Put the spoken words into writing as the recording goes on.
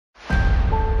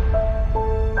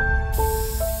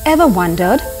Ever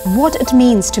wondered what it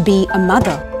means to be a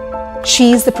mother?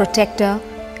 She is the protector,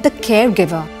 the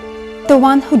caregiver, the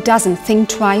one who doesn't think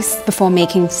twice before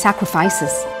making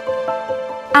sacrifices.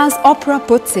 As Oprah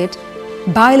puts it,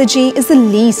 biology is the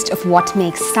least of what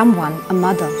makes someone a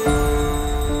mother.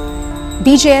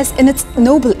 BJS, in its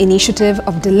noble initiative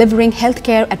of delivering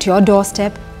healthcare at your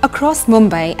doorstep across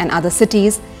Mumbai and other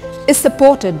cities, is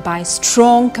supported by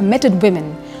strong, committed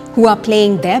women who are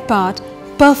playing their part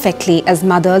perfectly as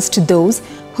mothers to those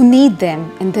who need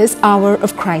them in this hour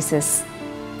of crisis,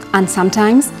 and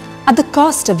sometimes at the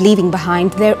cost of leaving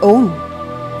behind their own.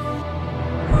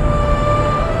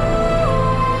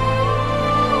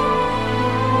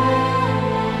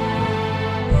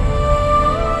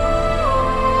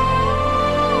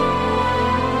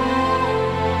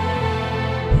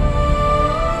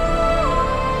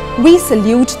 We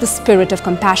salute the spirit of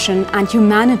compassion and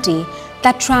humanity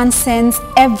that transcends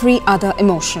every other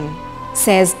emotion,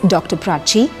 says Dr.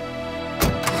 Prachi.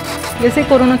 जैसे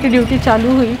corona की duty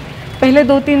चालू हुई, पहले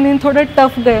 2-3 दिन थोड़ा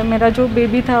tough गए। मेरा जो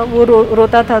बेबी था वो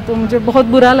रोता था, तो मुझे बहुत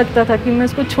बुरा लगता था कि मैं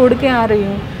उसको छोड़ के आ रही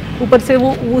हूँ। ऊपर से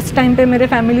वो उस टाइम पे मेरे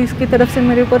फैमिली की तरफ से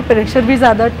मेरे ऊपर प्रेशर भी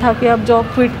ज़्यादा था कि आप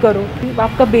जॉब क्विट करो।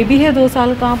 आपका बेबी है 2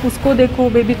 साल का, आप उसको देखो।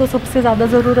 बेबी को सबसे ज़्यादा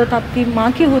ज़रूरत आपकी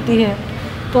माँ की होती है,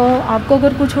 तो आपको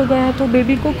अगर कुछ हो गया है तो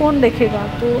बेबी को कौन देखेगा?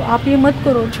 तो आप ये मत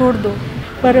करो, छोड़ दो।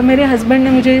 पर मेरे हस्बैंड ने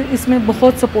मुझे इसमें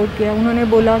बहुत सपोर्ट किया। उन्होंने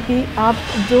बोला कि आप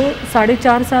जो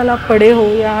 4.5 साल आप पढ़े हो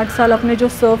या 8 साल आपने जो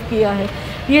सर्व किया है,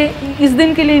 ये इस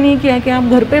दिन के लिए नहीं किया कि आप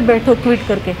घर पे बैठो क्विट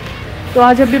करके। तो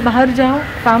आज अभी बाहर जाओ,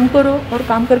 काम करो और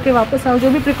काम करके वापस आओ। जो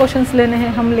भी प्रिकॉशंस लेने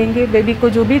हैं हम लेंगे, बेबी को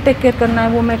जो भी टेक केयर करना है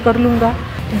वो मैं कर लूँगा।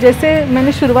 जैसे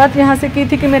मैंने शुरुआत यहाँ से की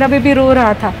थी कि मेरा बेबी रो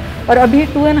रहा था, और अभी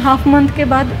 2.5 मंथ के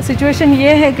बाद सिचुएशन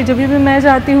ये है कि जब भी मैं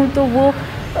जाती हूँ तो वो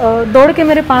दौड़ के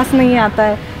मेरे पास नहीं आता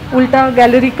है, उल्टा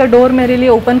गैलरी का डोर मेरे लिए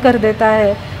ओपन कर देता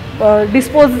है।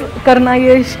 डिस्पोज करना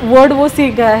ये वर्ड वो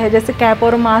सीख गया है, जैसे कैप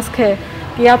और मास्क है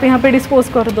कि आप यहाँ पे डिस्पोज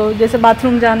कर दो। जैसे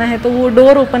बाथरूम जाना है तो वो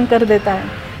डोर ओपन कर देता है।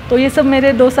 तो ये सब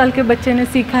मेरे 2 साल के बच्चे ने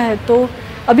सीखा है। तो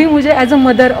अभी मुझे एज अ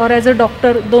मदर और एज अ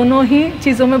डॉक्टर दोनों ही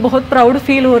चीज़ों में बहुत प्राउड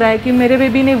फील हो रहा है कि मेरे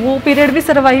बेबी ने वो पीरियड भी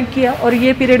सर्वाइव किया और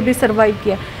ये पीरियड भी सर्वाइव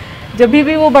किया। जब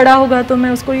भी वो बड़ा होगा तो मैं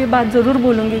उसको ये बात ज़रूर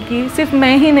बोलूँगी कि सिर्फ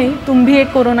मैं ही नहीं, तुम भी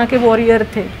एक कोरोना के वॉरियर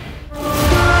थे।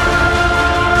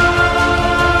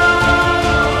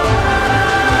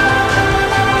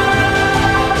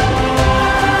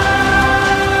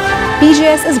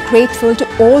 BJS is grateful to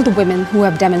all the women who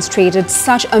have demonstrated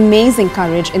such amazing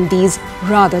courage in these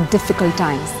rather difficult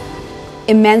times.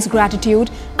 Immense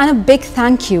gratitude and a big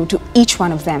thank you to each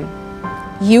one of them.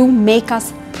 You make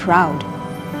us proud.